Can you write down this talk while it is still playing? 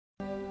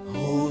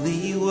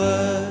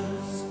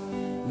words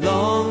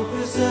long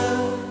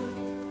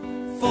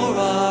preserved for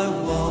our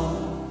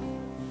walk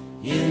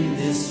in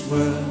this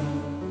world,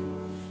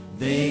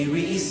 they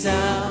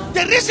resound.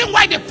 The reason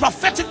why the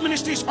prophetic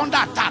ministry is under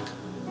attack,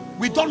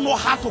 we don't know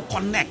how to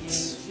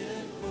connect.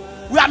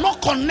 We are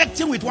not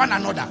connecting with one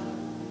another.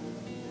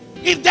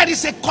 If there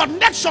is a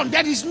connection,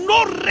 there is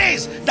no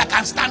race that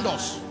can stand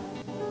us.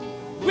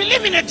 We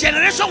live in a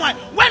generation where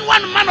when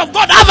one man of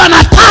God have an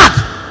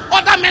attack,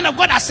 other men of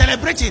God are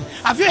celebrating.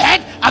 Have you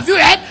heard? Have you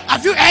heard?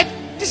 Have you heard?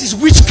 This is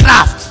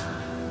witchcraft.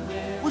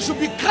 We should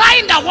be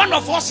crying that one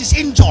of us is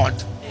injured.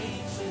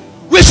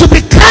 We should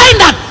be crying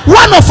that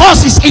one of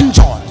us is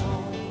injured.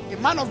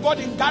 A man of God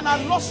in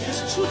Ghana lost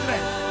his children,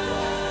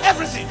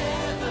 everything.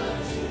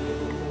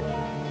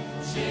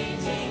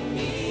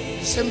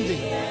 The same day.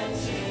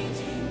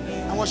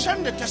 I was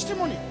sharing the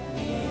testimony,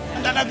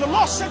 and then the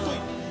Lord said to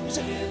him, he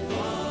said,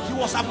 he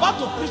was about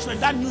to preach when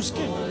that news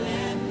came,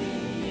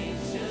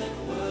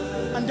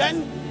 and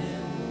then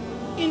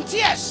in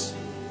tears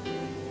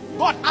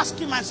God asked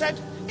him and said,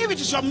 if it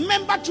is your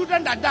member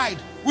children that died,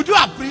 would you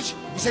have preached?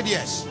 He said,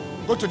 yes.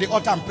 Go to the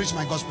altar and preach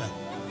my gospel.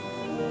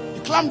 He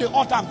climbed the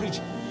altar and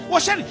preached. He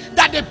was sharing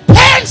that the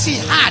pains he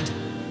had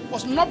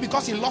was not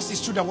because he lost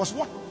his children, was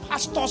what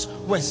pastors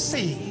were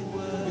saying.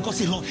 Because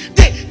he lost.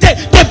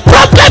 The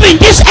problem in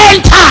this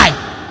end time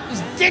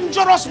is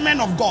dangerous men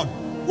of God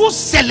who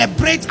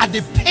celebrate at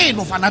the pain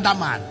of another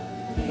man.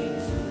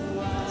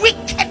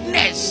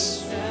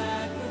 Wickedness.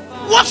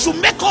 What should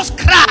make us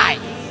cry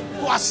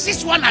to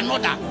assist one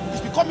another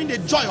is becoming the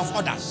joy of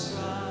others.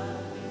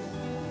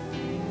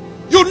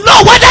 You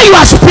know whether you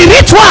are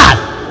spiritual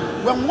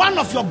when one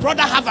of your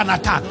brother have an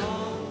attack.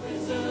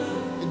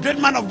 A great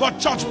man of God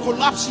church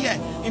collapsed here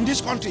in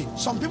this country.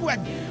 Some people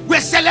were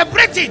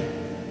celebrating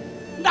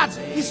that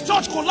his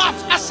church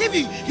collapsed, as if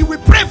he will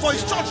pray for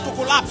his church to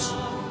collapse.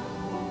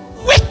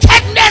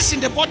 Wickedness in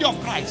the body of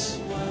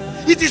Christ.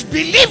 It is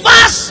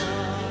believers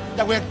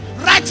that were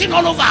writing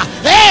all over,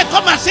 hey,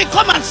 come and see,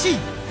 come and see.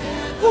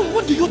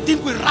 Who do you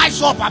think will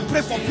rise up and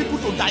pray for people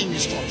to die in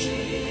this church?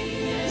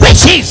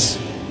 Witches.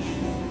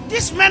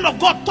 These men of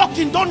God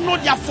talking don't know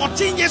their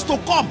 14 years to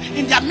come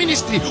in their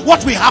ministry.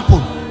 What will happen?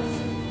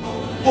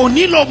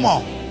 Onilo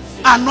more,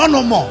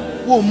 anono more,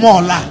 wo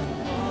more la.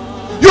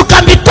 You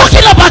can be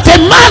talking about a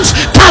man's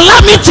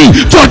calamity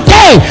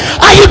today,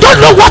 and you don't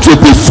know what will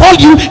befall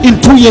you in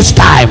 2 years'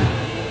 time.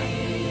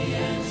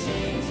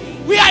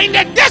 We are in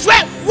the days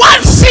where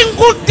one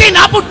single thing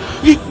happened.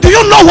 Do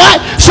you know why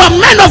some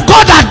men of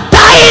God are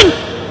dying?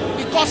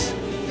 Because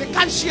they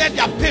can't share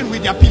their pain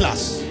with their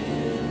pillars.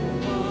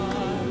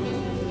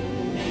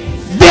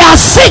 They are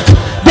sick.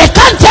 They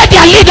can't tell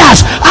their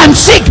leaders, I'm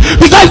sick.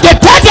 Because if they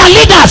tell their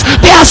leaders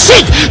they are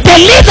sick, the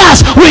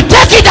leaders will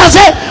take it and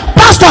say,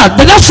 Pastor,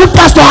 they don't shoot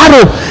Pastor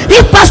arrow.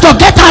 If Pastor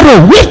get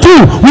arrow, we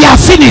too, we are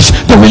finished.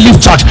 They will leave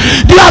church.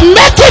 They are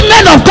making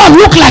men of God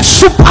look like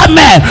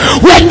Superman.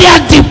 When they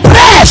are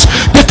depressed,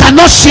 they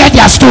cannot share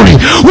their story.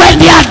 When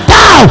they are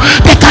down,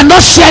 they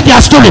cannot share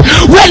their story.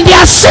 When they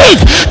are sick,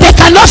 they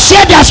cannot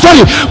share their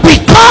story,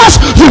 because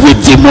you will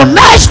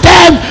demonize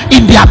them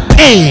in their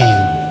pain.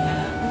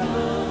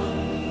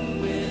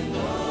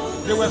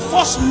 They were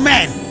first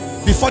men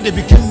before they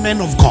became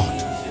men of God.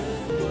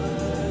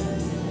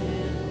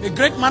 A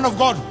great man of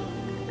God,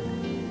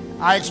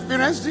 I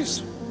experienced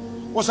this,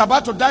 was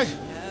about to die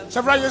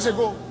several years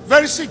ago,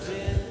 very sick.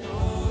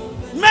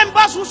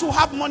 Members who should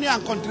have money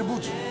and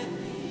contribute,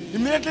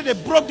 immediately they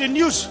broke the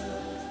news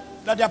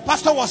that their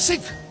pastor was sick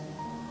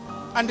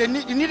and they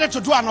needed to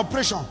do an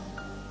operation.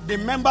 The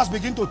members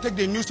begin to take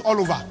the news all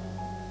over.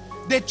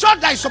 The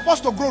church that is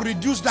supposed to grow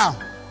reduced down.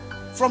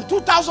 From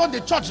 2,000,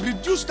 the church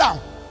reduced down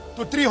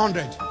to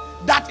 300.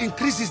 That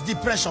increases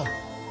depression.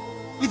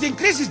 It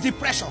increases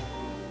depression.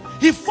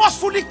 He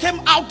forcefully came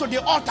out to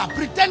the altar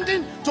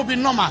pretending to be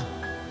normal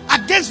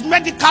against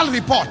medical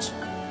reports,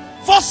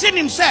 forcing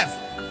himself,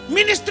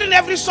 ministering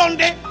every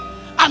Sunday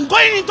and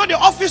going into the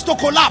office to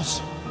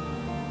collapse.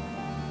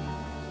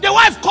 The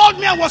wife called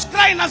me and was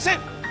crying and said,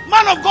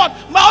 man of God,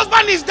 my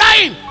husband is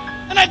dying.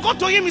 And I got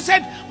to him, he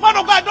said, man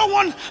of God,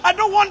 I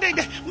don't want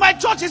my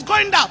church is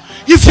going down.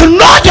 If you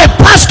know the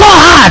pastor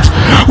heart,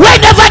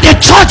 whenever the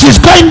church is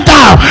going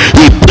down,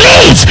 he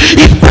pleads,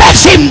 it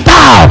breaks him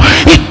down.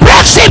 It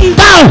breaks him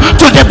down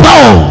to the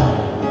bone.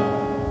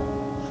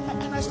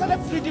 And I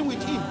started pleading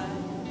with him.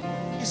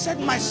 He said,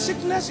 my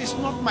sickness is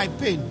not my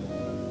pain.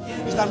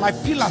 It's that my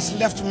pillars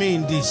left me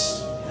in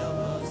this.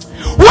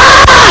 Why?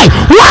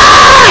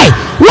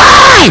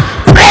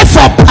 Pray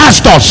for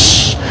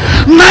pastors.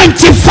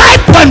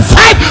 95.5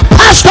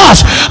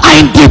 pastors are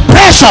in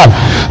depression.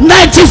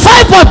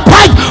 95.5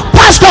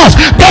 pastors,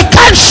 they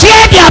can't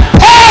share their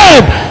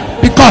pain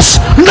because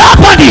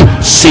nobody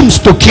seems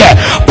to care.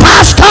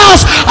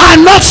 Pastors are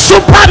not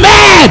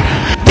supermen.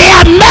 They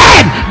are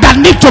men that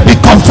need to be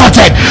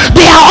comforted.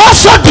 They are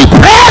also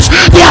depressed.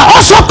 They are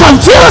also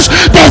confused.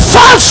 They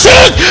fall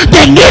sick.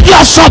 They need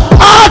your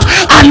support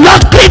and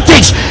not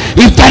critics.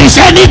 If there is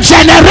any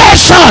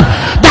generation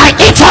that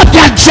each of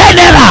their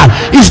general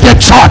is the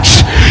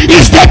church,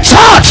 is the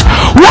church.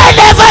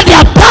 Whenever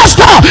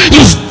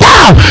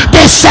down,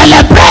 they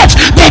celebrate,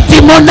 they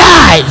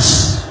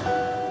demonize.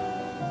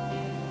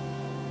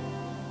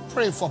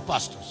 Pray for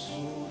pastors.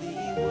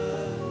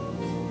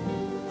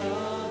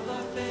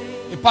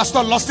 A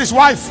pastor lost his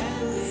wife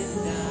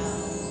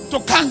to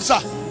cancer.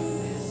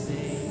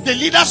 The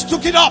leaders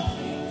took it up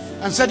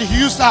and said he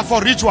used her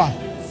for ritual.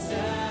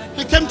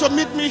 He came to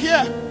meet me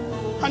here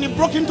and he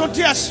broke into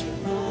tears.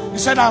 He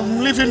said, I'm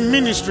leaving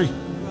ministry.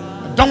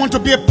 I don't want to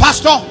be a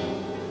pastor.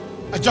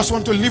 I just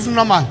want to live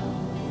normal.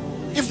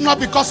 If not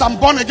because I'm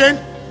born again,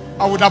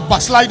 I would have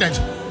backslided.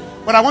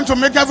 But I want to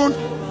make heaven.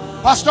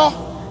 Pastor,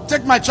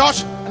 take my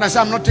church. And I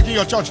said, I'm not taking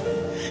your church.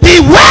 He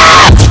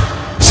wept.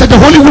 Said the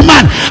holy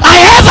woman I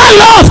ever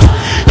loved,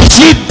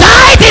 she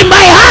died in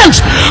my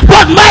hands,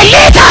 but my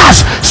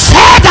leaders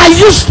said I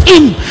used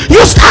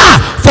her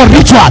for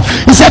ritual.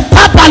 He said,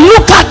 Papa,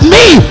 look at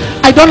me.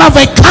 I don't have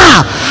a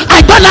car,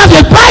 I don't have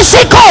a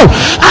bicycle,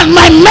 and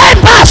my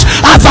members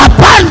have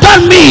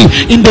abandoned me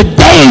in the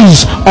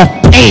days of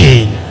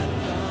pain.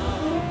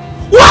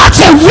 What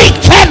a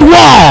wicked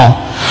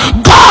war.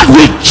 God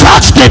will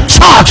judge the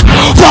church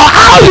for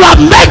how you have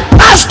made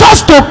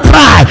pastors to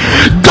cry.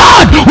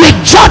 God will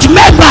judge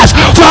members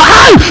for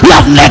how you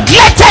have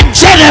neglected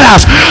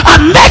generals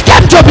and make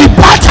them to be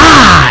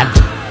battered.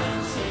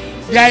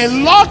 There are a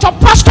lot of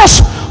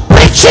pastors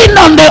preaching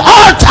on the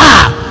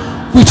altar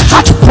with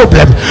heart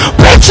problem,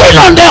 preaching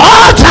on the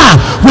altar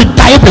with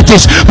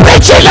diabetes,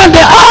 preaching on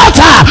the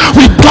altar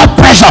with blood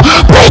pressure,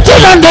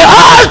 preaching on the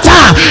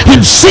altar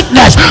in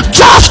sickness,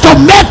 just to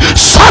make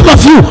some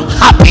of you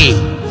happy.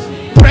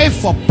 Pray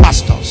for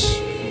pastors.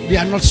 They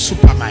are not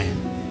Superman.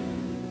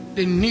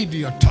 They need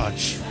your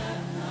touch.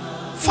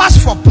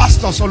 Fast for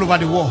pastors all over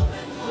the world.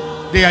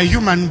 They are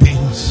human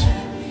beings.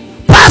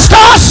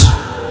 Pastors,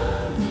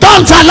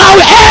 don't allow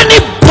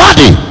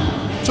anybody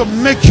to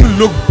make you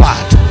look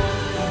bad.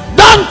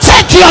 Don't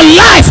take your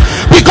life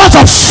because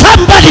of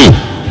somebody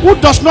who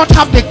does not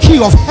have the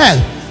key of hell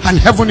and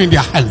heaven in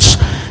their hands.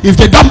 If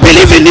they don't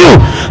believe in you,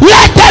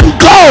 let them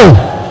go.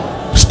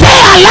 Stay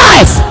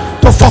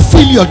alive to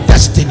fulfill your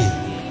destiny.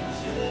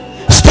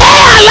 Stay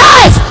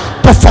alive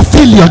to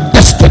fulfill your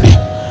destiny.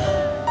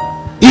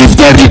 If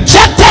they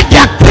rejected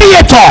their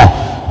creator,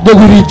 they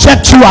will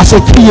reject you as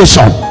a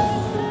creation.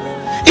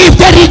 If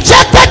they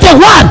rejected the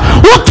one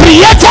who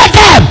created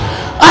them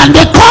and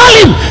they call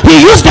him,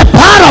 he used the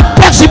power of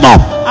maximum,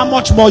 how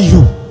much more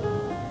you?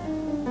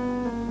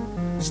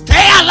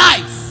 Stay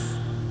alive.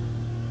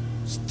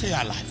 Stay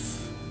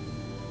alive.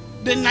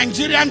 The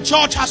Nigerian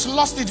church has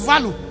lost its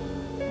value.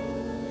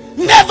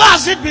 Never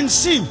has it been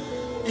seen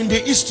in the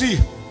history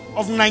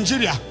of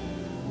Nigeria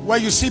where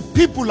you see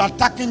people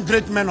attacking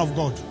great men of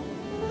God.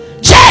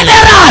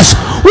 Generals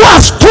who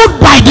have stood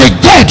by the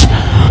gate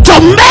to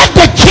make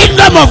the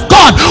kingdom of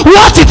God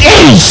what it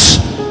is.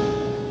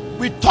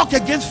 We talk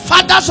against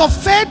fathers of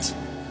faith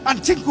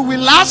and think we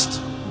will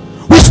last.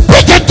 We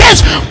speak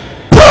against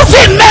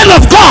proven men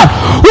of God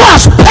who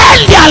have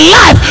spent their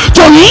life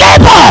to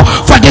labor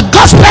for the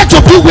gospel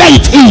to be where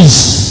it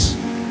is.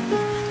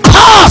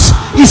 Cause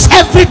is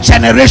every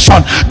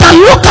generation that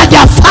look at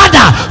their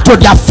father to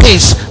their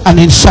face and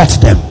insult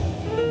them.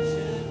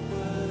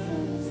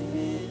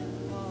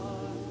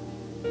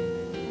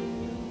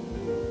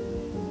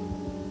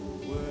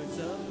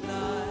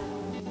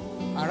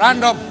 I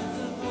round up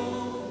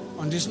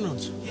on this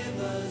note.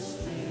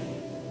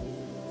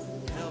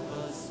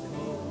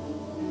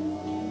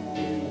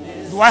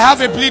 Do I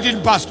have a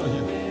bleeding pastor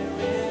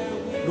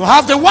here? Do I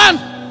have the one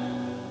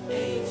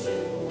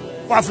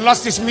who have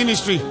lost his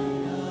ministry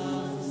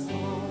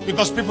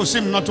because people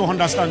seem not to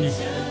understand you?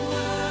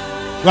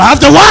 Do I have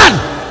the one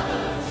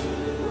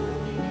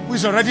who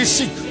is already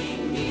sick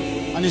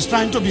and is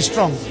trying to be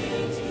strong?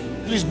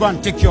 Please go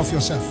and take care of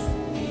yourself.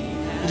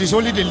 It is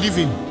only the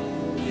living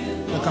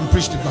that can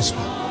preach the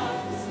gospel.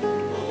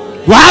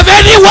 Do I have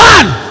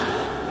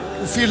anyone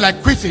who feel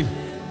like quitting?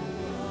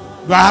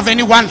 Do I have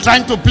anyone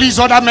trying to please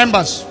other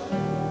members?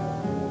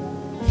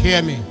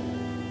 Hear me.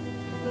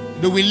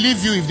 They will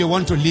leave you if they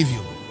want to leave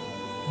you.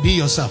 Be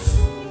yourself.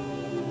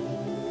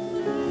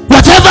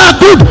 Whatever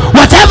good,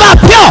 whatever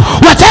pure,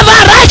 whatever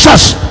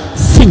righteous,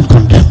 think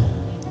on them.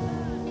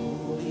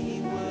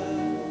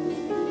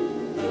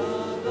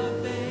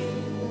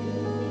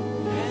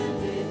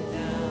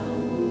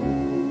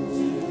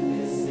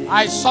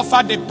 I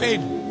suffered the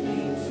pain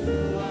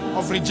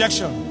of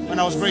rejection when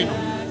I was growing up.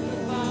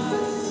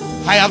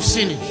 I have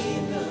seen it.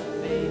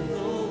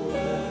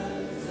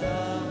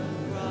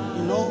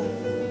 You know,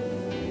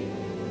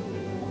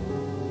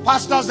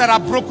 pastors that are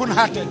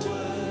broken-hearted,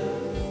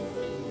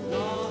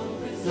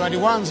 you are the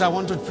ones I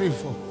want to pray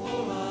for.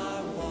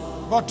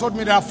 God told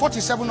me there are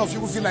 47 of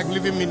you who feel like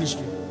leaving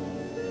ministry.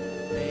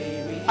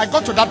 I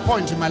got to that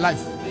point in my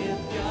life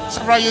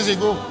several years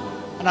ago,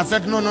 and I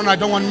felt, no, I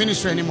don't want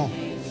ministry anymore.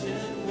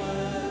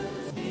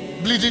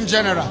 Bleeding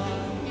general,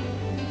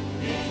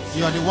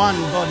 you are the one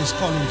God is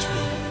calling to.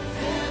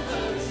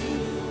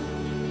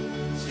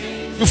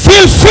 You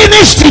feel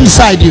finished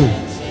inside you.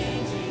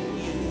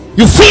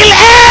 You feel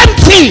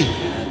empty.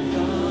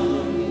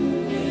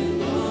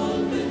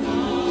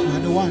 You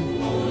are the one.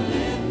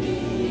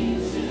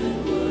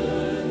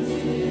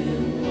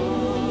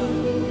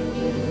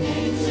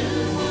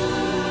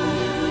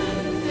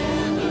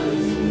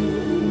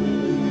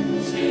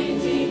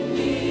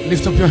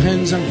 Lift up your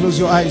hands and close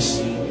your eyes.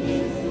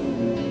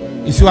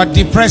 If you are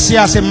depressed here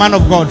as a man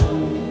of God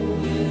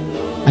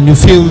and you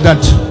feel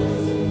that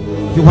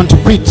you want to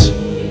quit,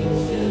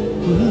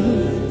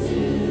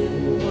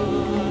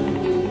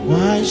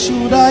 why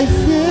should I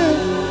fear?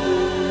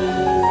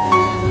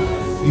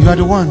 You are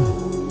the one.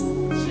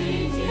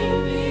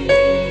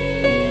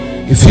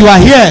 If you are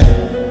here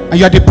and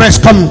you are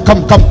depressed, come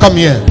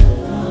here.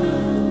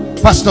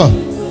 Pastor,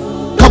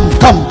 come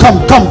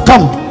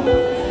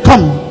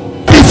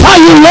before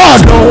you,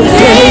 Lord.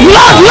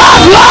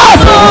 Lord.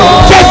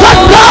 They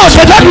don't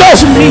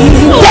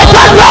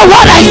know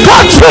what I go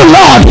through,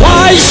 Lord.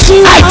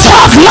 I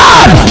talk,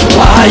 Lord.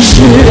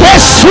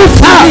 Yes,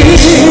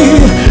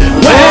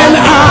 when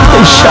I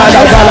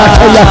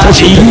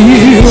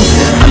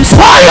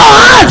pour your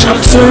heart.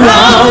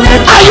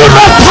 Are you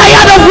not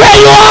tired of where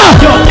you are?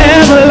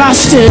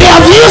 They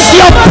have used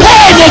your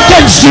pain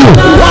against you.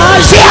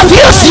 They have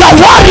used your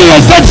worry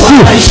against you.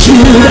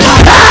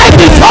 Cry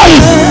before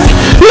him.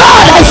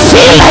 Lord, I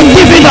feel like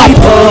giving up,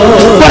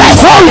 but I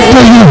hold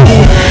to you.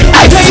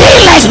 I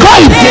feel like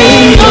going,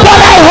 but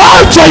I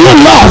hold to you,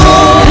 Lord.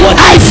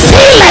 I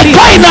feel like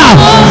going out,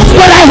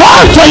 but I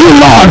hold to you,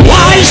 Lord.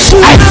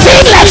 I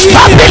feel like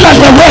stopping on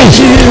the way.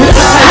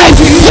 I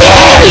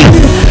feel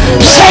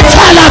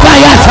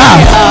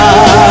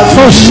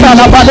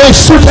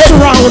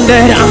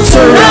I'm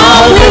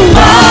surrounded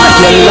by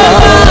your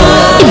love.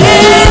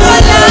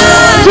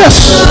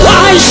 Yes.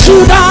 Why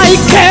should I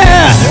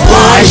care?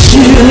 Why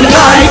should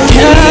I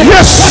care?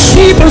 Yes.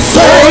 What people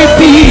say,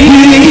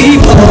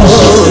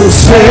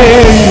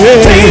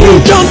 they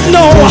don't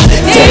know.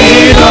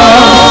 They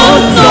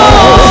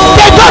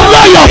don't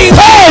know your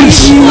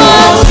pains.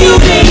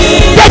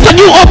 When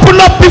you open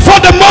up before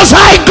the Most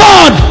High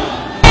God,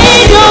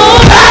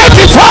 cry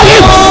before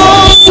him.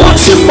 Oh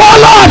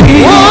Lord,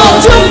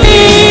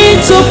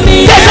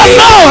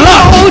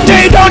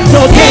 they don't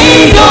know,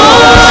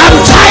 I'm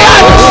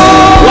tired.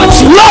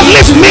 Lord,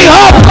 lift me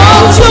up.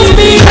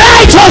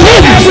 Cry to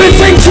him.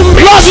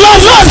 Lord.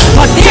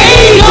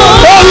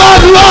 Oh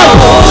Lord.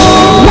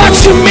 What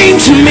you mean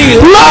to me,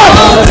 Lord.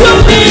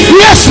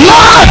 Yes,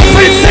 Lord.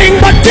 Everything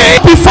but they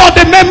before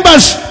the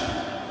members.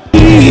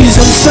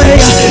 Jesus say,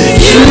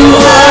 you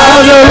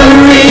are the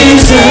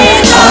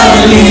reason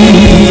I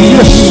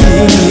live.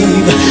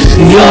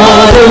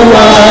 You're the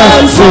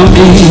one for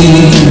me.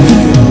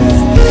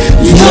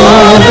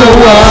 You're the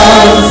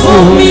one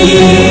for me.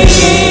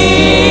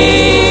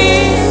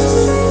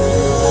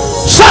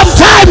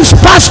 Sometimes,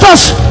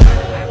 pastors,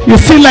 you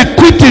feel like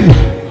quitting.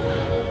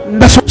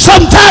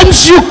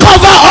 Sometimes you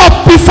cover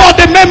up before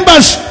the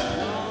members.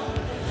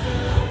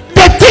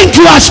 They think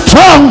you are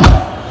strong,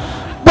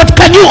 but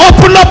can you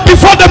open up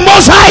before the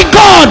Most High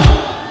God?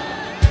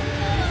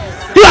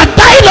 You are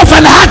dying of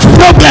an heart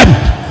problem.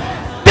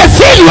 They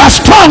feel you are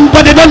strong,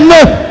 but they don't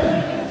know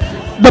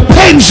the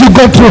pains you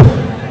go through.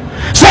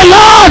 Say,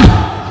 Lord,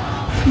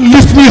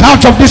 lift me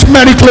out of this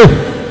miracle.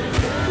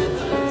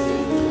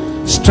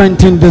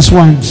 Strengthen these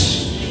ones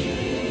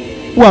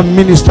who are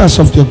ministers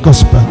of your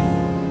gospel,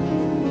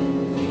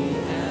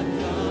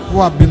 who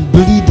have been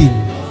bleeding,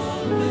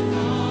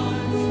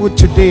 who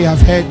today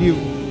have heard you,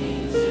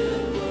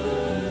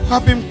 who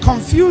have been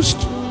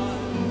confused